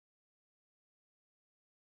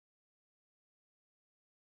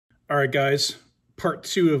All right, guys, part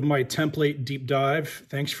 2 of my template deep dive.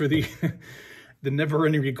 Thanks for the the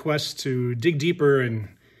never-ending requests to dig deeper, and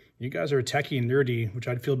you guys are techie and nerdy, which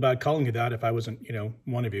I'd feel bad calling you that if I wasn't,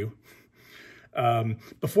 one of you.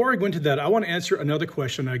 Before I go into that, I want to answer another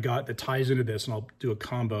question I got that ties into this, and I'll do a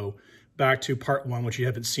combo back to part 1, which you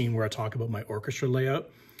haven't seen, where I talk about my orchestra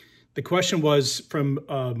layout. The question was from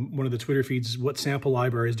one of the Twitter feeds: what sample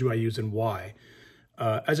libraries do I use and why?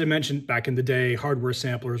 As I mentioned, back in the day, hardware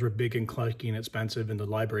samplers were big and clunky and expensive, and the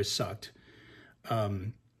libraries sucked.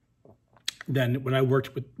 Then when I worked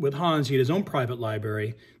with Hans, he had his own private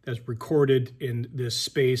library that's recorded in this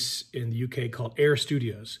space in the UK called Air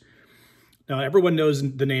Studios. Now, everyone knows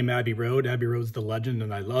the name Abbey Road. Abbey Road's the legend,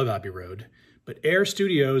 and I love Abbey Road. But Air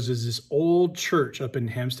Studios is this old church up in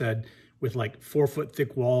Hampstead with like 4-foot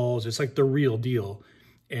thick walls. It's like the real deal.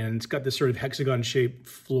 And it's got this sort of hexagon-shaped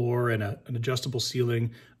floor and an adjustable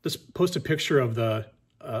ceiling. Let's post a picture of a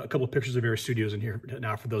couple of pictures of Air Studios in here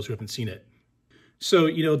now for those who haven't seen it. So,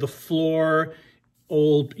 the floor,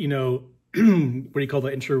 old, what do you call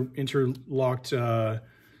the interlocked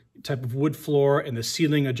type of wood floor, and the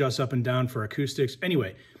ceiling adjusts up and down for acoustics.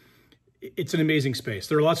 Anyway, it's an amazing space.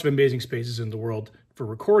 There are lots of amazing spaces in the world for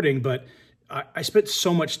recording, but I spent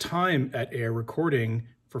so much time at Air recording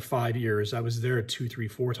for 5 years. I was there 2, 3,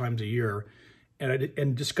 4 times a year,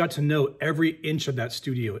 and just got to know every inch of that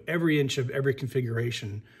studio, every inch of every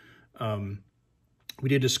configuration. We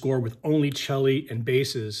did a score with only cello and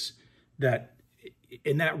basses that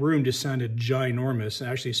in that room just sounded ginormous. And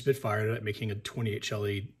actually Spitfire ended up making a 28 cello,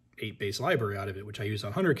 8 bass library out of it, which I used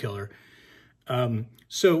on Hunter Killer.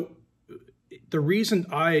 So the reason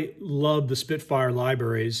I love the Spitfire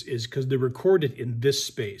libraries is because they're recorded in this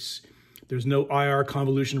space. There's no IR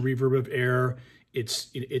convolution reverb of Air. It's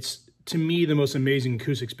to me the most amazing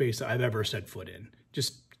acoustic space that I've ever set foot in.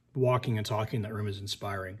 Just walking and talking in that room is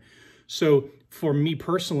inspiring. So for me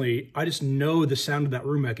personally, I just know the sound of that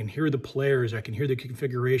room. I can hear the players. I can hear the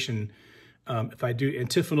configuration. If I do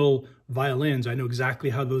antiphonal violins, I know exactly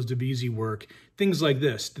how those Debussy work. Things like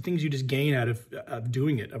this, the things you just gain out of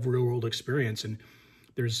doing it, of real world experience. And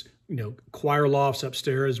there's, choir lofts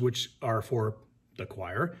upstairs, which are for the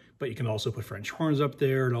choir, but you can also put French horns up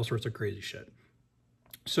there and all sorts of crazy shit.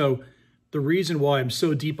 So the reason why I'm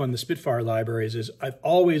so deep on the Spitfire libraries is I've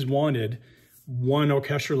always wanted one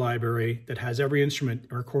orchestral library that has every instrument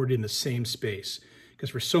recorded in the same space. Because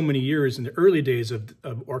for so many years, in the early days of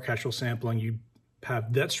orchestral sampling, you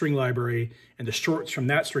have that string library and the shorts from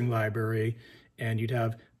that string library, and you'd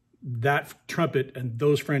have that trumpet and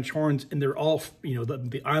those French horns, and they're all,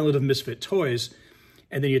 the island of misfit toys.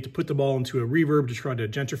 And then you have to put them all into a reverb to try to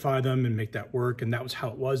gentrify them and make that work. And that was how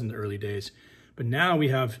it was in the early days. But now we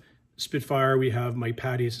have Spitfire, we have Mike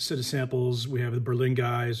Patty's set of samples, we have the Berlin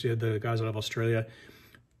guys, we have the guys out of Australia,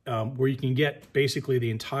 where you can get basically the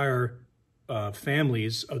entire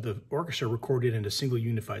families of the orchestra recorded in a single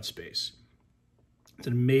unified space. It's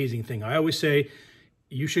an amazing thing. I always say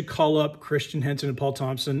you should call up Christian Henson and Paul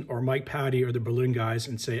Thompson or Mike Patty or the Berlin guys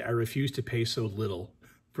and say, I refuse to pay so little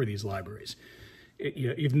for these libraries.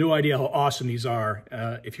 You have no idea how awesome these are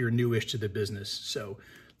if you're newish to the business. So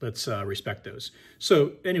let's respect those.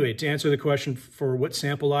 So anyway, to answer the question for what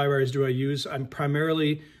sample libraries do I use, I'm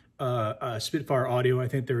primarily Spitfire Audio. I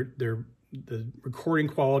think the recording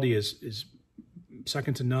quality is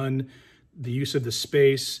second to none. The use of the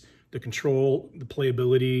space, the control, the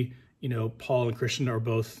playability. Paul and Christian are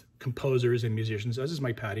both composers and musicians, as is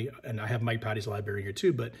Mike Patty, and I have Mike Patty's library here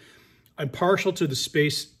too. But I'm partial to the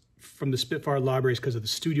space from the Spitfire libraries because of the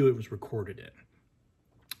studio it was recorded in.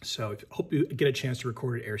 So I hope you get a chance to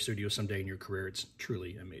record at Air Studio someday in your career. It's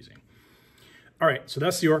truly amazing. All right, so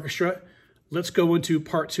that's the orchestra. Let's go into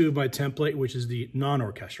part 2 of my template, which is the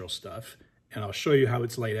non-orchestral stuff. And I'll show you how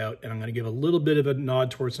it's laid out. And I'm going to give a little bit of a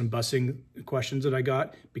nod towards some busing questions that I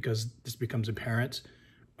got, because this becomes apparent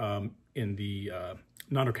in the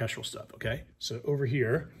non-orchestral stuff, okay? So over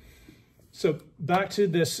here. So back to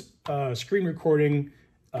this screen recording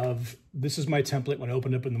of, this is my template when I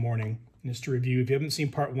opened up in the morning. And just to review, if you haven't seen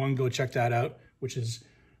part 1, go check that out, which is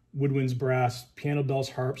woodwinds, brass, piano, bells,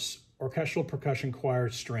 harps, orchestral, percussion, choir,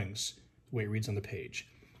 strings, the way it reads on the page.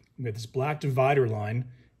 We have this black divider line,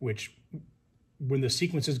 which when the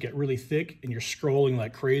sequences get really thick and you're scrolling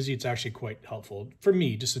like crazy, it's actually quite helpful for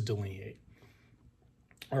me just to delineate.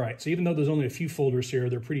 All right, so even though there's only a few folders here,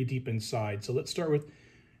 they're pretty deep inside. So let's start with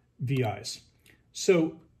VIs.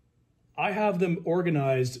 So I have them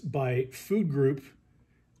organized by food group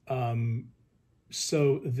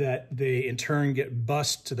so that they in turn get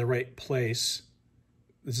bussed to the right place.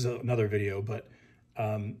 This is another video, but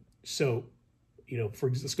so,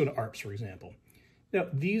 let's go to ARPs, for example. Now,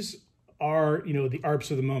 these are, you know, the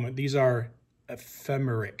ARPs of the moment. These are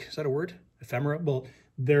ephemeric. Is that a word? Ephemera? Well,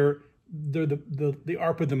 they're the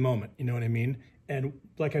ARP of the moment, you know what I mean? And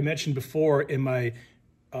like I mentioned before in my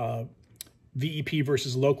VEP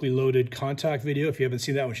versus locally loaded contact video, if you haven't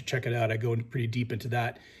seen that one, you should check it out. I go pretty deep into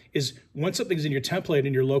that. Is once something's in your template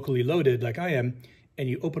and you're locally loaded, like I am, and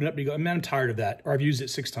you open it up and you go, man, I'm tired of that, or I've used it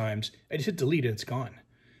 6 times, I just hit delete and it's gone.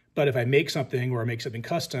 But if I make something or I make something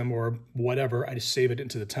custom or whatever, I just save it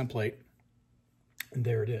into the template and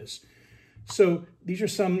there it is. So these are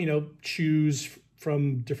some, you know, choose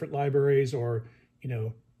from different libraries, or, you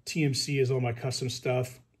know, TMC is all my custom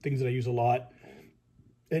stuff, things that I use a lot.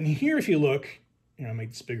 And here, if you look, you know, I'll make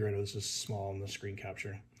this bigger. I know this is small in the screen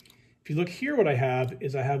capture. If you look here, what I have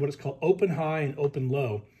is I have what is called open high and open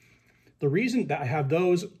low. The reason that I have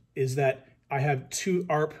those is that I have 2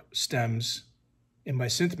 ARP stems in my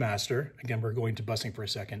synth master. Again, we're going to busing for a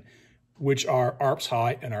second, which are ARPs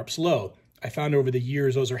high and ARPs low. I found over the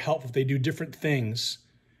years those are helpful. They do different things,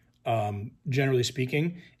 generally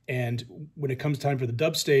speaking. And when it comes time for the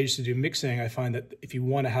dub stage to do mixing, I find that if you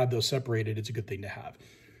want to have those separated, it's a good thing to have.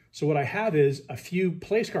 So what I have is a few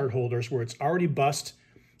place card holders where it's already bussed.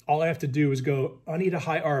 All I have to do is go, I need a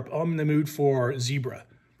high ARP. Oh, I'm in the mood for Zebra.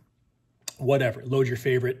 Whatever, load your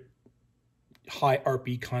favorite high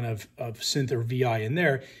ARP-y kind of synth or VI in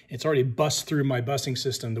there. It's already bussed through my bussing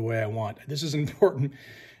system the way I want. This is important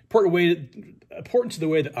to the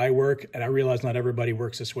way that I work, and I realize not everybody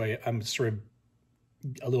works this way. I'm sort of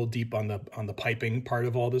a little deep on the piping part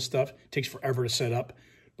of all this stuff. It takes forever to set up,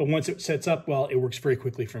 but once it sets up, well, it works very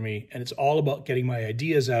quickly for me. And it's all about getting my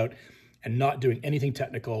ideas out and not doing anything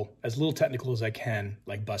technical, as little technical as I can,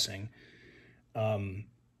 like bussing.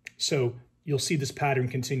 So you'll see this pattern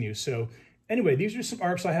continue. So anyway, these are some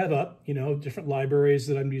ARPs I have up, you know, different libraries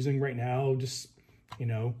that I'm using right now. Just, you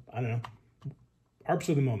know, I don't know, ARPs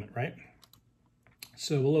of the moment, right?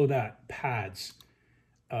 So below that, pads.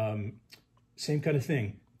 Same kind of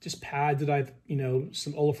thing. Just pads that I've, you know,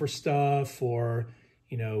 some Olafur stuff, or,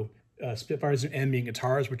 you know, Spitfires and ambient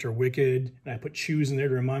guitars, which are wicked. And I put chews in there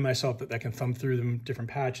to remind myself that I can thumb through them different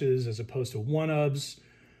patches as opposed to one-ubs.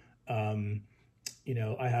 You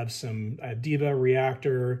know, I have Diva,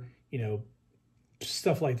 Reactor, you know,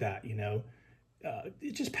 stuff like that, you know.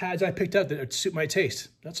 It's just pads I picked out that suit my taste.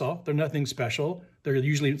 That's all. They're nothing special. They're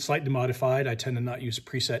usually slightly modified. I tend to not use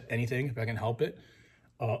preset anything if I can help it,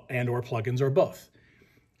 and or plugins, or both.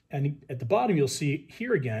 And at the bottom, you'll see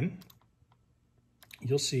here again,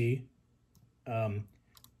 you'll see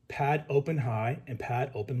pad open high and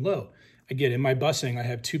pad open low. Again, in my bussing, I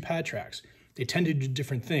have 2 pad tracks. They tend to do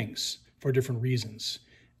different things for different reasons.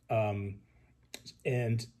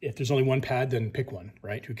 And if there's only one pad, then pick one,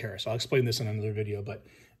 right? Who cares? I'll explain this in another video, but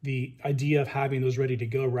the idea of having those ready to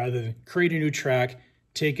go rather than create a new track,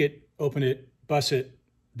 take it, open it, bus it,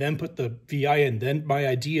 then put the VI in, then my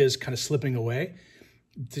idea is kind of slipping away.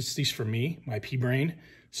 This is for me, my pea brain.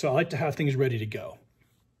 So I like to have things ready to go.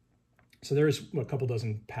 So there's a couple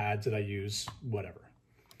dozen pads that I use, whatever.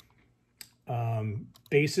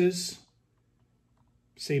 Basses,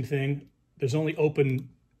 same thing. There's only open,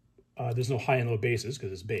 there's no high and low basses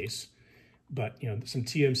because it's bass, but you know, some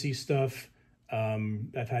TMC stuff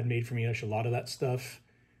I've had made for me, actually a lot of that stuff.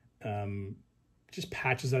 Just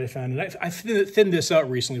patches that I found. And I thinned this out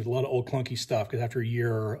recently with a lot of old clunky stuff, because after a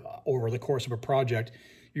year or over the course of a project,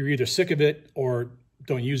 you're either sick of it or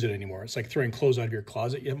don't use it anymore. It's like throwing clothes out of your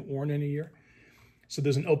closet you haven't worn in a year. So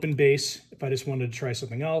there's an open bass if I just wanted to try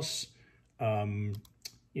something else.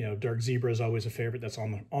 You know, Dark Zebra is always a favorite. That's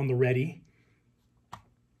on the ready.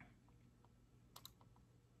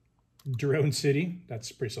 Drone City,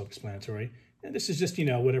 that's pretty self-explanatory. And this is just, you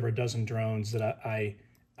know, whatever a dozen drones that I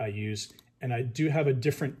use. And I do have a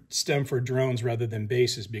different stem for drones rather than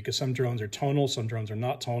basses, because some drones are tonal, some drones are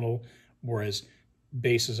not tonal, whereas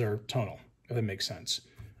basses are tonal, if that makes sense.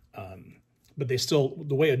 But they still,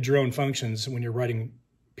 the way a drone functions when you're writing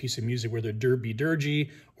a piece of music, whether be dirgy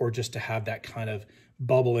or just to have that kind of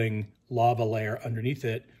bubbling lava layer underneath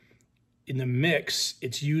it, in the mix,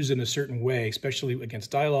 it's used in a certain way, especially against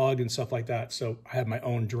dialogue and stuff like that. So I have my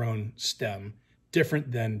own drone stem,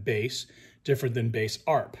 different than bass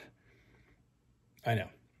ARP. I know.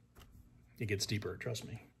 It gets deeper, trust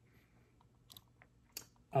me.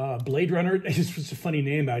 Blade Runner, it just was a funny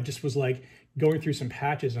name. I just was like going through some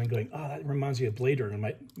patches and I'm going, oh, that reminds me of Blade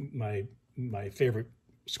Runner, my favorite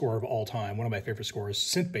score of all time. One of my favorite scores,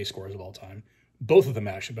 synth-based scores of all time. Both of them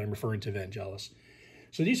actually, but I'm referring to Vangelis.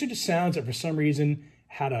 So these are just sounds that for some reason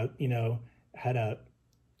had a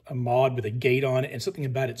mod with a gate on it, and something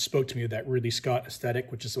about it spoke to me of that Ridley Scott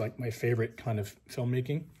aesthetic, which is like my favorite kind of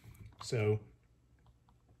filmmaking. So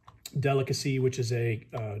Delicacy, which is a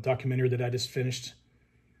documentary that I just finished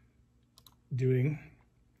doing.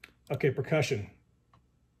 Okay, percussion.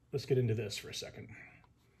 Let's get into this for a second.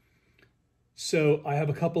 So I have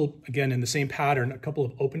a couple, again, in the same pattern, a couple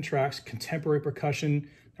of open tracks, contemporary percussion.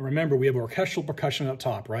 And remember, we have orchestral percussion up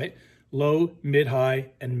top, right? Low, mid,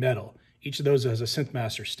 high, and metal. Each of those has a synth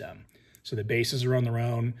master stem. So the basses are on their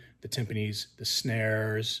own, the timpanis, the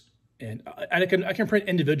snares, and I can print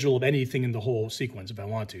individual of anything in the whole sequence if I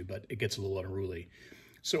want to, but it gets a little unruly.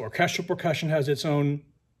 So orchestral percussion has its own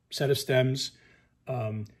set of stems.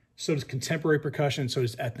 So does contemporary percussion, so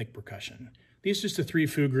does ethnic percussion. These are just the three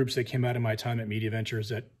food groups that came out of my time at Media Ventures,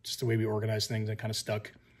 that just the way we organize things and kind of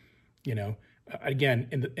stuck, you know. Again,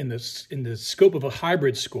 in the scope of a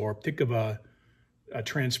hybrid score, think of a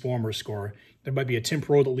transformer score. There might be a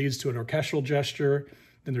temporal that leads to an orchestral gesture,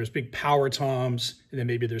 then there's big power toms, and then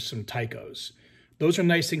maybe there's some taikos. Those are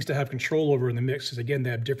nice things to have control over in the mix, because again,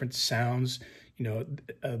 they have different sounds. You know,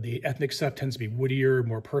 the ethnic stuff tends to be woodier,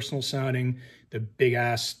 more personal sounding. The big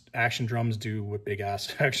ass action drums do what big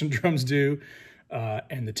ass action drums do.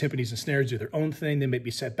 And the timpanis and snares do their own thing. They may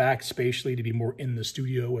be set back spatially to be more in the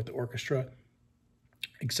studio with the orchestra,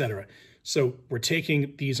 etc. So we're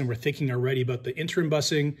taking these and we're thinking already about the interim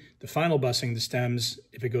busing, the final busing, the stems,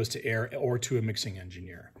 if it goes to air or to a mixing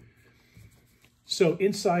engineer. So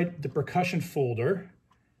inside the percussion folder,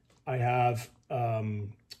 I have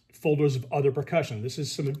folders of other percussion. This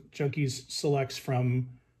is some of Junkie's selects from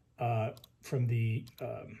the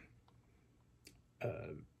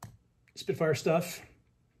Spitfire stuff,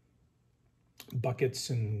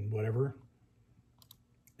 buckets and whatever.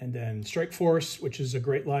 And then Strike Force, which is a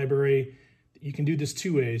great library. You can do this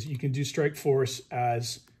two ways. You can do Strike Force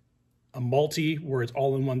as a multi, where it's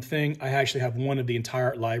all in one thing. I actually have one of the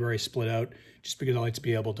entire library split out, just because I like to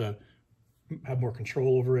be able to have more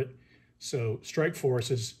control over it. So Strike Force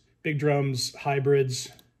is big drums, hybrids.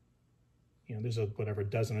 You know, there's a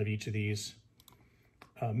dozen of each of these.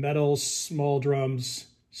 Metals, small drums,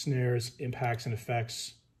 snares, impacts and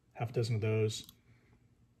effects, half a dozen of those.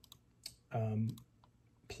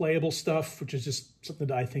 Playable stuff, which is just something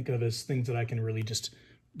that I think of as things that I can really just,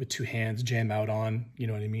 with two hands, jam out on, you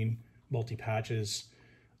know what I mean? Multi-patches,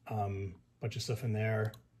 bunch of stuff in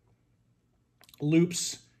there.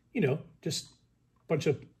 Loops, you know, just a bunch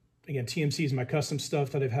of, again, TMC is my custom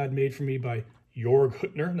stuff that I've had made for me by Jorg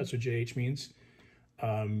Huttner, that's what JH means.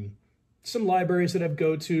 Some libraries that I've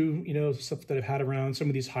go to, you know, stuff that I've had around. Some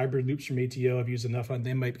of these hybrid loops from ATO I've used enough on,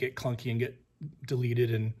 they might get clunky and get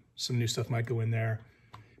deleted, and some new stuff might go in there.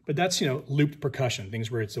 But that's, you know, looped percussion, things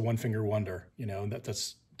where it's a one-finger wonder, you know,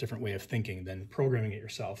 that's a different way of thinking than programming it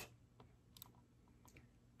yourself.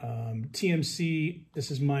 TMC, this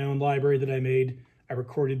is my own library that I made. I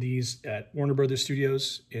recorded these at Warner Brothers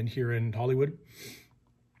Studios here in Hollywood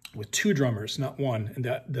with two drummers, not one. And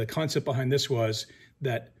the concept behind this was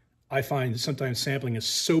that I find sometimes sampling is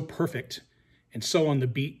so perfect and so on the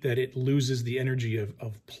beat that it loses the energy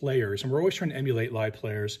of players. And we're always trying to emulate live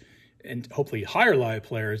players and hopefully hire live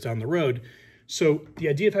players down the road. So the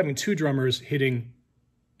idea of having two drummers hitting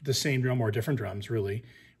the same drum or different drums really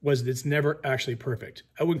was that it's never actually perfect.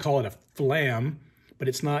 I wouldn't call it a flam, but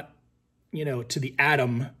it's not, you know, to the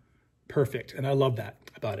atom perfect. And I love that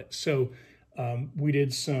about it. So we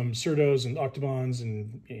did some surdos and octavons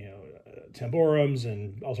and, you know, tamborums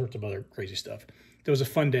and all sorts of other crazy stuff. It was a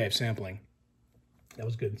fun day of sampling. That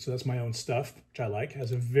was good. So that's my own stuff, which I like. It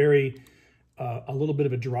has a very, a little bit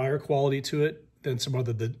of a drier quality to it than some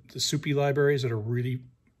other, the soupy libraries that are really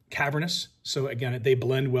cavernous. So again, they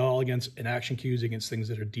blend well against in action cues, against things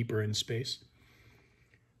that are deeper in space.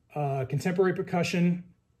 Contemporary percussion,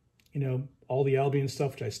 you know, all the Albion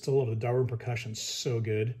stuff, which I still love. The Darwin percussion, so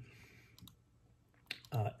good.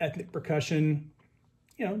 Ethnic percussion,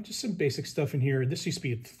 you know, just some basic stuff in here. This used to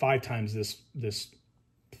be 5 times this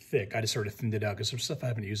thick. I just sort of thinned it out because there's stuff I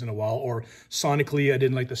haven't used in a while. Or sonically, I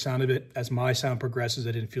didn't like the sound of it. As my sound progresses,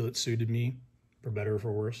 I didn't feel it suited me, for better or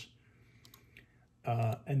for worse.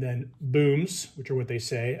 And then booms, which are what they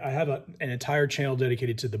say. I have an entire channel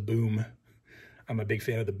dedicated to the boom. I'm a big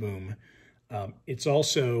fan of the boom. It's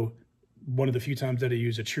also one of the few times that I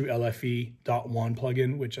use a true LFE .1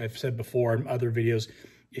 plugin, which I've said before in other videos.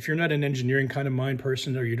 If you're not an engineering kind of mind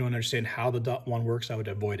person, or you don't understand how the .1 works, I would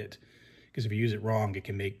avoid it. Because if you use it wrong, it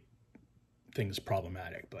can make things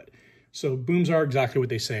problematic. But so booms are exactly what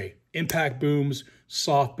they say. Impact booms,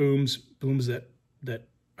 soft booms, booms that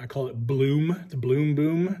I call it bloom, the bloom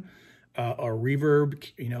boom, or reverb,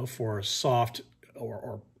 you know, for soft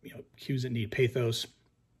or you know, cues that need pathos,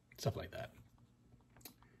 stuff like that.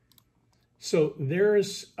 So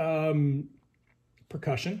there's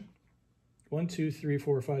percussion, 1, 2, 3,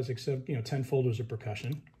 4, 5, 6, 7, 10 folders of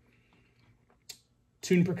percussion.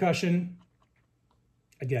 Tune percussion,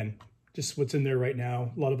 again, just what's in there right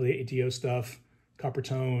now. A lot of the ATO stuff, copper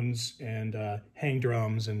tones, and hang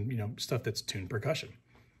drums, and stuff that's tuned percussion.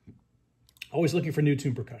 Always looking for new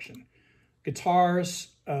tune percussion. Guitars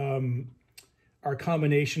are a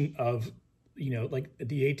combination of, like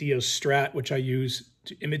the ATO Strat, which I use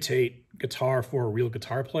to imitate guitar for a real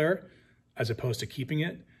guitar player, as opposed to keeping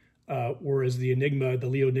it. Whereas the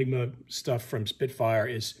Leo Enigma stuff from Spitfire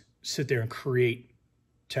is sit there and create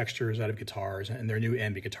textures out of guitars, and their new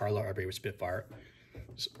ambient guitar library with Spitfire.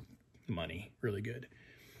 So, money, really good.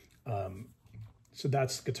 So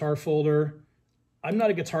that's guitar folder. I'm not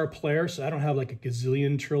a guitar player, so I don't have like a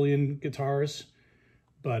gazillion trillion guitars.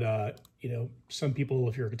 But, some people,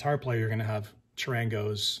 if you're a guitar player, you're going to have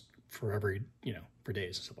charangos for every, for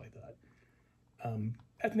days and stuff like that.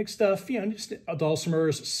 Ethnic stuff, just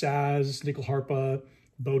dulcimers, saz, nickel harpa,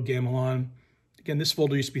 bowed gamelan. Again, this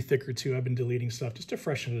folder used to be thicker too. I've been deleting stuff just to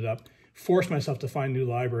freshen it up, force myself to find new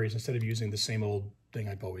libraries instead of using the same old thing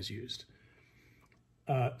I've always used.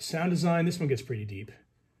 Sound design, this one gets pretty deep.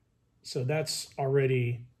 So that's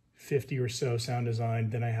already 50 or so sound design.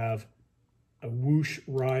 Then I have a whoosh,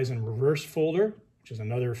 rise, and reverse folder, which is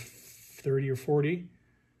another 30 or 40.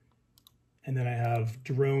 And then I have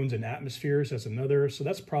drones and atmospheres, that's another. So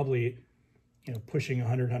that's probably, pushing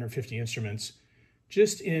 100, 150 instruments.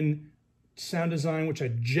 Just in sound design, which I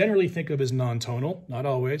generally think of as non-tonal, not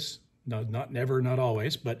always, not never, not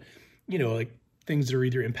always, but, like things that are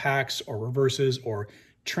either impacts or reverses or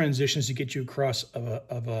transitions to get you across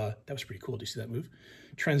that was pretty cool. Do you see that move?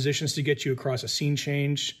 Transitions to get you across a scene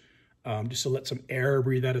change, just to let some air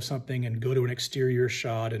breathe out of something and go to an exterior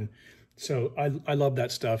shot. And so I love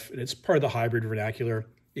that stuff. And it's part of the hybrid vernacular.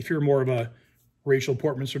 If you're more of a Rachel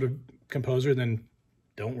Portman sort of composer, then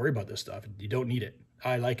don't worry about this stuff. You don't need it.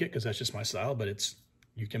 I like it because that's just my style, but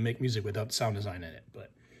you can make music without sound design in it.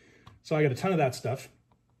 So I got a ton of that stuff.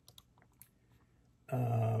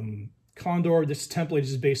 Condor, this template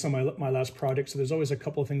is based on my last project. So there's always a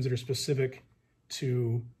couple of things that are specific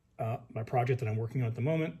to my project that I'm working on at the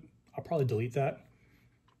moment. I'll probably delete that.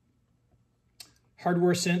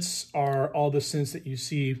 Hardware synths are all the synths that you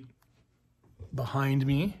see behind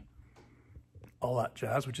me. All that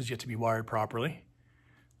jazz, which is yet to be wired properly.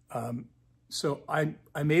 So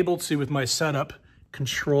I'm able to, with my setup,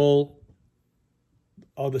 control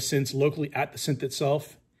all the synths locally at the synth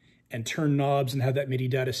itself and turn knobs and have that MIDI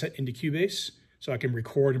data set into Cubase so I can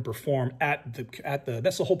record and perform at the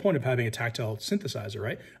that's the whole point of having a tactile synthesizer,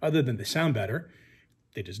 right? Other than they sound better,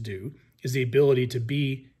 they just do, is the ability to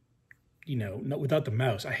be, not without the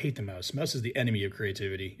mouse. I hate the mouse. Mouse is the enemy of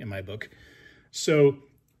creativity in my book. So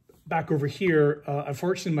back over here,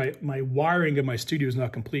 unfortunately, my wiring of my studio is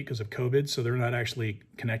not complete because of COVID, so they're not actually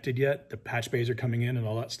connected yet. The patch bays are coming in and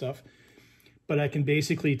all that stuff. But I can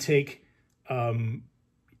basically take,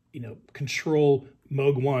 control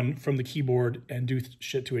Moog 1 from the keyboard and do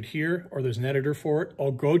shit to it here, or there's an editor for it.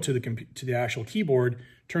 I'll go to the actual keyboard,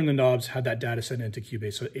 turn the knobs, have that data sent into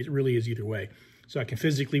Cubase. So it really is either way. So I can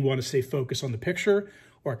physically want to stay focused on the picture,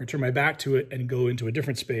 or I can turn my back to it and go into a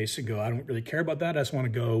different space and go, I don't really care about that. I just want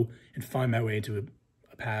to go and find my way into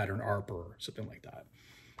a pad or an ARP or something like that.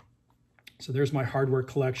 So there's my hardware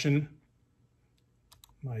collection,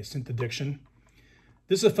 my synth addiction.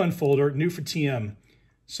 This is a fun folder, new for TM.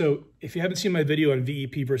 So if you haven't seen my video on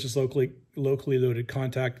VEP versus locally loaded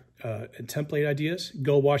contact and template ideas,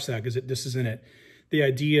 go watch that because this is in it. The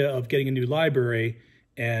idea of getting a new library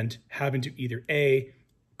and having to either A,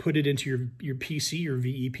 put it into your PC, your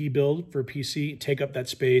VEP build for PC, take up that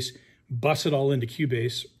space, bust it all into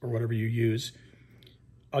Cubase or whatever you use,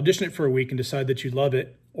 audition it for a week and decide that you love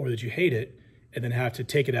it or that you hate it, and then have to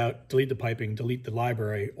take it out, delete the piping, delete the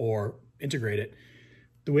library, or integrate it.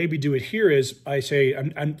 The way we do it here is I say,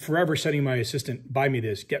 I'm forever sending my assistant, buy me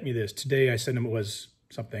this, get me this. Today I sent him, it was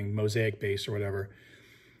something Mosaic based or whatever.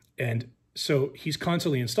 And so he's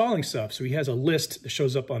constantly installing stuff. So he has a list that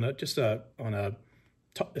shows up on a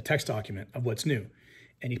text document of what's new.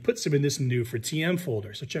 And he puts them in this new for TM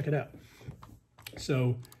folder. So check it out.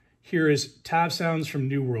 So here is Tav sounds from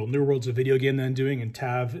New World. New World's a video game that I'm doing, and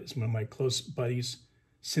Tav is one of my close buddies,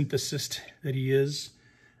 synthesist that he is.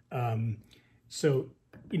 I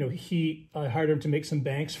hired him to make some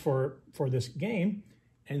banks for this game,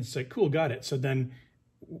 and it's like, cool, got it. So then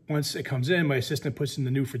once it comes in, my assistant puts in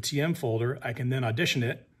the new for TM folder. I can then audition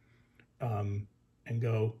it and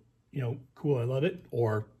go, cool, I love it.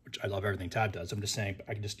 Or, which I love everything Tav does. I'm just saying,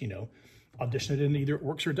 I can just, audition it and either it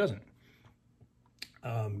works or it doesn't.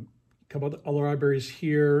 A couple of other libraries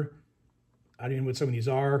here. I don't even know what some of these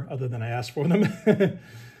are other than I asked for them.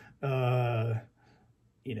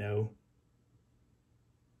 You know,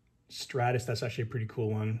 Stratus, that's actually a pretty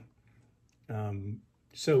cool one.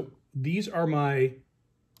 So these are my,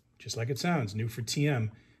 just like it sounds, new for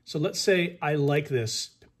TM. So let's say I like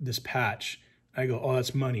this patch. I go, oh,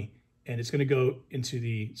 that's money. And it's gonna go into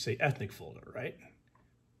the, say, ethnic folder, right?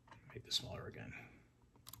 Make this smaller again.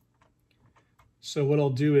 So what I'll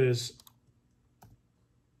do is,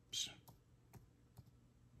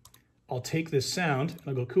 I'll take this sound and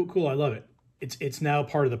I'll go, cool, cool, I love it. It's now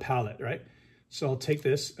part of the palette, right? So I'll take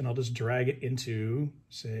this and I'll just drag it into,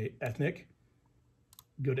 say, ethnic,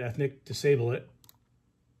 go to ethnic, disable it,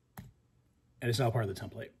 and it's now part of the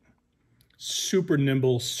template. Super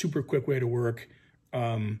nimble, super quick way to work.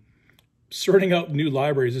 Sorting out new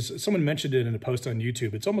libraries, someone mentioned it in a post on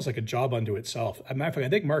YouTube. It's almost like a job unto itself. As a matter of fact, I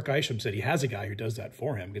think Mark Isham said he has a guy who does that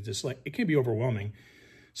for him because it's like, it can be overwhelming.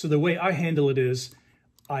 So the way I handle it is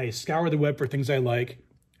I scour the web for things I like,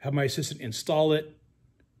 have my assistant install it,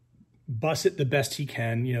 bus it the best he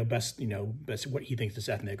can, best what he thinks is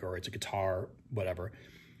ethnic or it's a guitar, whatever.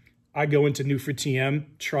 I go into new for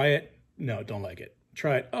TM, try it. No, don't like it.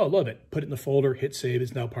 Try it. Oh, love it. Put it in the folder, hit save.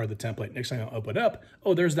 It's now part of the template. Next time I'll open it up,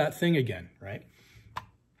 oh, there's that thing again, right?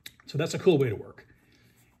 So that's a cool way to work.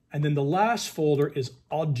 And then the last folder is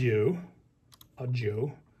audio.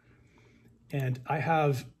 And I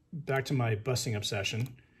have, back to my busing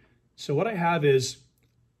obsession. So what I have is,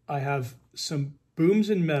 I have some booms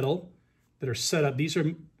in metal that are set up. These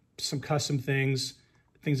are some custom things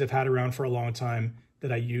I've had around for a long time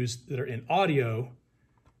that I use that are in audio.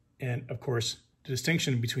 And of course, the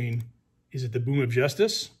distinction between, is it the boom of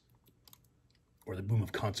justice or the boom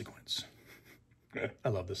of consequence? I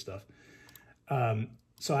love this stuff.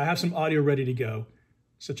 So I have some audio ready to go.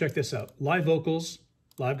 So check this out. Live vocals,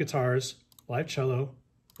 live guitars, live cello,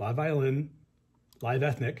 live violin, live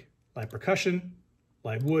ethnic, live percussion,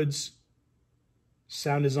 live woods,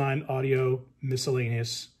 sound design, audio,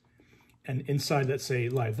 miscellaneous. And inside, let's say,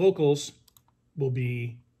 live vocals will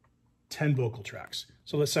be 10 vocal tracks.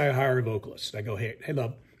 So let's say I hire a vocalist. I go, hey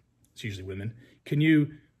love, it's usually women, can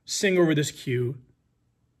you sing over this cue?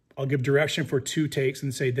 I'll give direction for 2 takes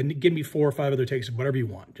and say, then give me 4 or 5 other takes of whatever you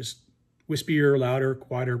want. Just wispier, louder,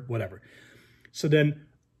 quieter, whatever. So then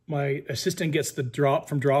my assistant gets the drop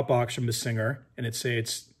from Dropbox from the singer, and it's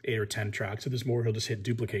 8 or 10 tracks. If there's more, he'll just hit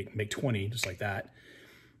duplicate and make 20, just like that.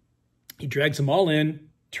 He drags them all in,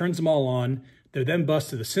 turns them all on. They're then bussed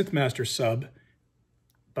to the Synthmaster sub,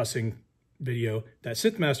 busing video. That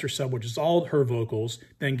Synthmaster sub, which is all her vocals,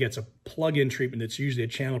 then gets a plug-in treatment that's usually a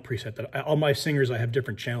channel preset. That all my singers, I have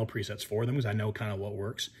different channel presets for them because I know kind of what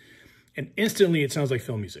works. And instantly it sounds like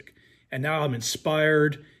film music. And now I'm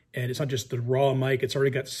inspired, and it's not just the raw mic, it's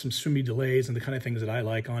already got some swimmy delays and the kind of things that I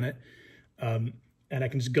like on it. And I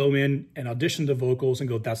can just go in and audition the vocals and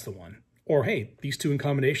go, that's the one. Or, hey, these 2 in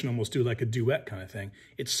combination almost do like a duet kind of thing.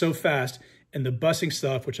 It's so fast. And the busing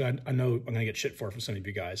stuff, which I know I'm going to get shit for from some of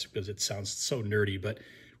you guys because it sounds so nerdy, but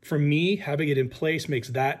for me, having it in place makes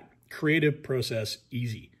that creative process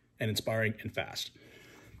easy and inspiring and fast.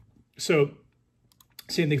 So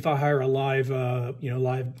same thing if I hire a live,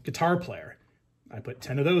 live guitar player, I put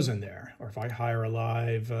 10 of those in there. Or if I hire a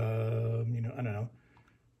live, I don't know,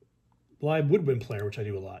 live woodwind player, which I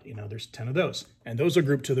do a lot, there's 10 of those. And those are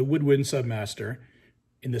grouped to the woodwind submaster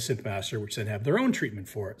in the Synthmaster, which then have their own treatment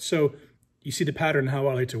for it. So you see the pattern, how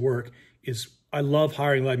I like to work is I love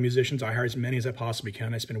hiring live musicians. I hire as many as I possibly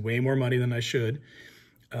can. I spend way more money than I should.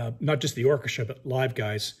 Not just the orchestra, but live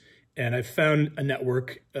guys. And I've found a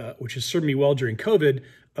network, which has served me well during COVID,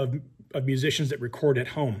 of musicians that record at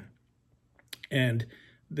home. And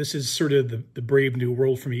this is sort of the brave new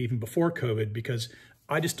world for me even before COVID, because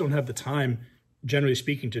I just don't have the time, generally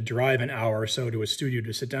speaking, to drive an hour or so to a studio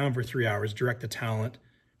to sit down for 3 hours, direct the talent,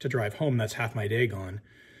 to drive home. That's half my day gone.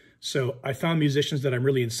 So I found musicians that I'm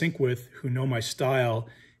really in sync with who know my style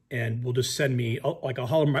and will just send me, like I'll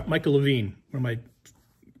holler Michael Levine, one of my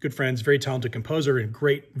good friends, very talented composer and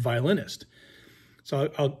great violinist.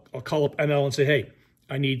 So I'll call up ML and say, hey,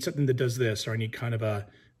 I need something that does this, or I need kind of a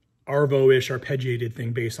Arvo-ish arpeggiated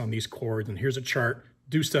thing based on these chords, and here's a chart,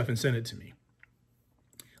 do stuff and send it to me.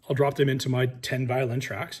 I'll drop them into my 10 violin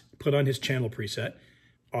tracks, put on his channel preset,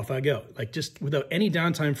 off I go. Like just without any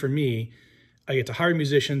downtime for me, I get to hire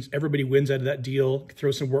musicians, everybody wins out of that deal,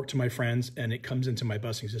 throw some work to my friends, and it comes into my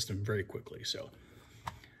busing system very quickly. So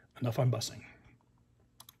enough on busing.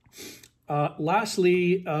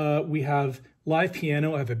 Lastly, we have live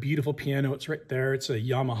piano. I have a beautiful piano. It's right there. It's a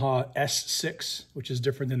Yamaha S6, which is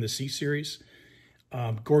different than the C series.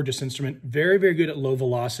 Gorgeous instrument. Very, very good at low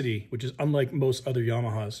velocity, which is unlike most other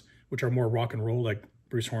Yamahas, which are more rock and roll, like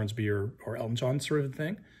Bruce Hornsby or Elton John sort of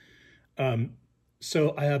thing.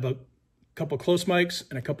 So I have a couple close mics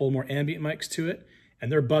and a couple more ambient mics to it, and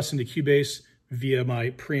they're busing to Cubase via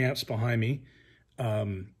my preamps behind me.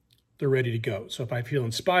 They're ready to go. So if I feel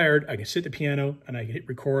inspired, I can sit at the piano and I can hit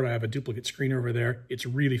record. I have a duplicate screen over there. It's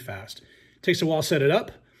really fast. It takes a while to set it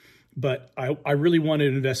up, but I really wanted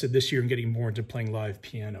to invest it this year in getting more into playing live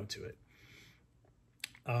piano to it.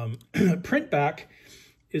 Print back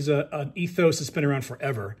is an ethos that's been around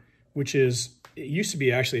forever, which is, it used to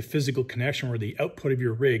be actually a physical connection where the output of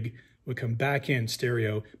your rig would come back in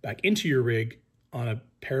stereo, back into your rig on a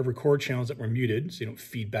pair of record channels that were muted, so you don't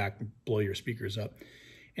feed back and blow your speakers up.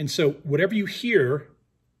 And so whatever you hear,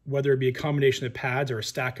 whether it be a combination of pads or a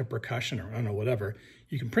stack of percussion or I don't know, whatever,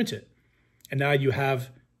 you can print it. And now you have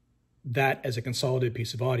that as a consolidated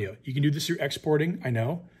piece of audio. You can do this through exporting, I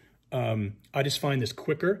know. I just find this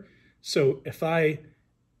quicker. So if I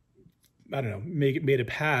don't know, made a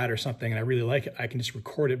pad or something and I really like it, I can just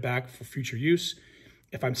record it back for future use.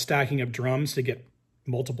 If I'm stacking up drums to get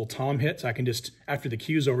multiple tom hits, I can just, after the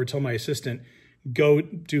cue's over, tell my assistant, go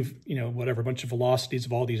do, you know, whatever, a bunch of velocities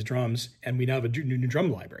of all these drums, and we now have a new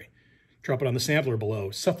drum library. Drop it on the sampler below,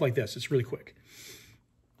 stuff like this. It's really quick.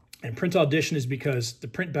 And print audition is because the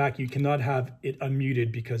print back, you cannot have it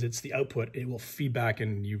unmuted because it's the output. It will feed back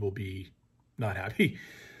and you will be not happy.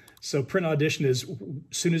 So print audition is,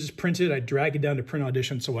 as soon as it's printed, I drag it down to print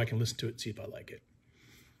audition so I can listen to it and see if I like it.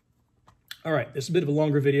 All right, this is a bit of a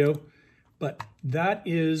longer video, but that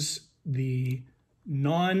is the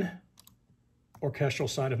non-orchestral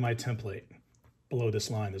side of my template below this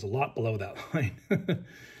line. There's a lot below that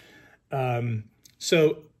line.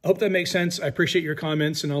 So I hope that makes sense. I appreciate your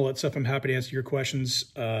comments and all that stuff. I'm happy to answer your questions.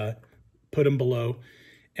 Put them below.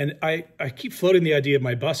 And I keep floating the idea of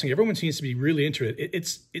my busing. Everyone seems to be really into it.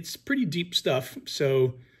 It's pretty deep stuff,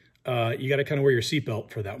 so you got to kind of wear your seatbelt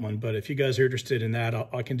for that one. But if you guys are interested in that,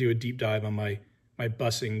 I can do a deep dive on my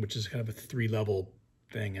busing, which is kind of a 3-level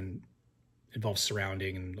thing and involves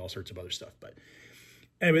surrounding and all sorts of other stuff. But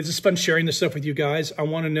anyway, it's just fun sharing this stuff with you guys. I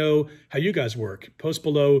want to know how you guys work. Post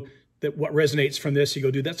below that what resonates from this. You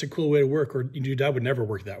go, dude, that's a cool way to work, or dude, I would never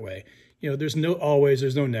work that way. You know, there's no always,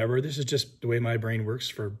 there's no never. This is just the way my brain works,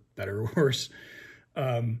 for better or worse.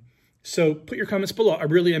 So put your comments below. I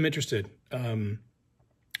really am interested.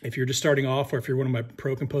 If you're just starting off, or if you're one of my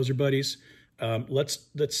pro composer buddies, I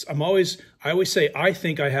always say, I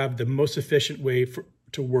think I have the most efficient way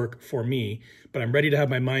to work for me, but I'm ready to have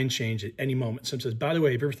my mind change at any moment. Someone says, by the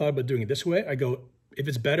way, have you ever thought about doing it this way? I go, if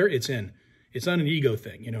it's better, it's in. It's not an ego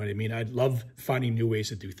thing. You know what I mean? I love finding new ways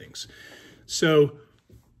to do things. So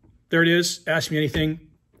there it is. Ask me anything.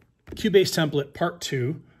 Cubase Template Part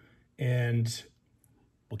 2, and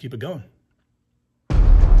we'll keep it going.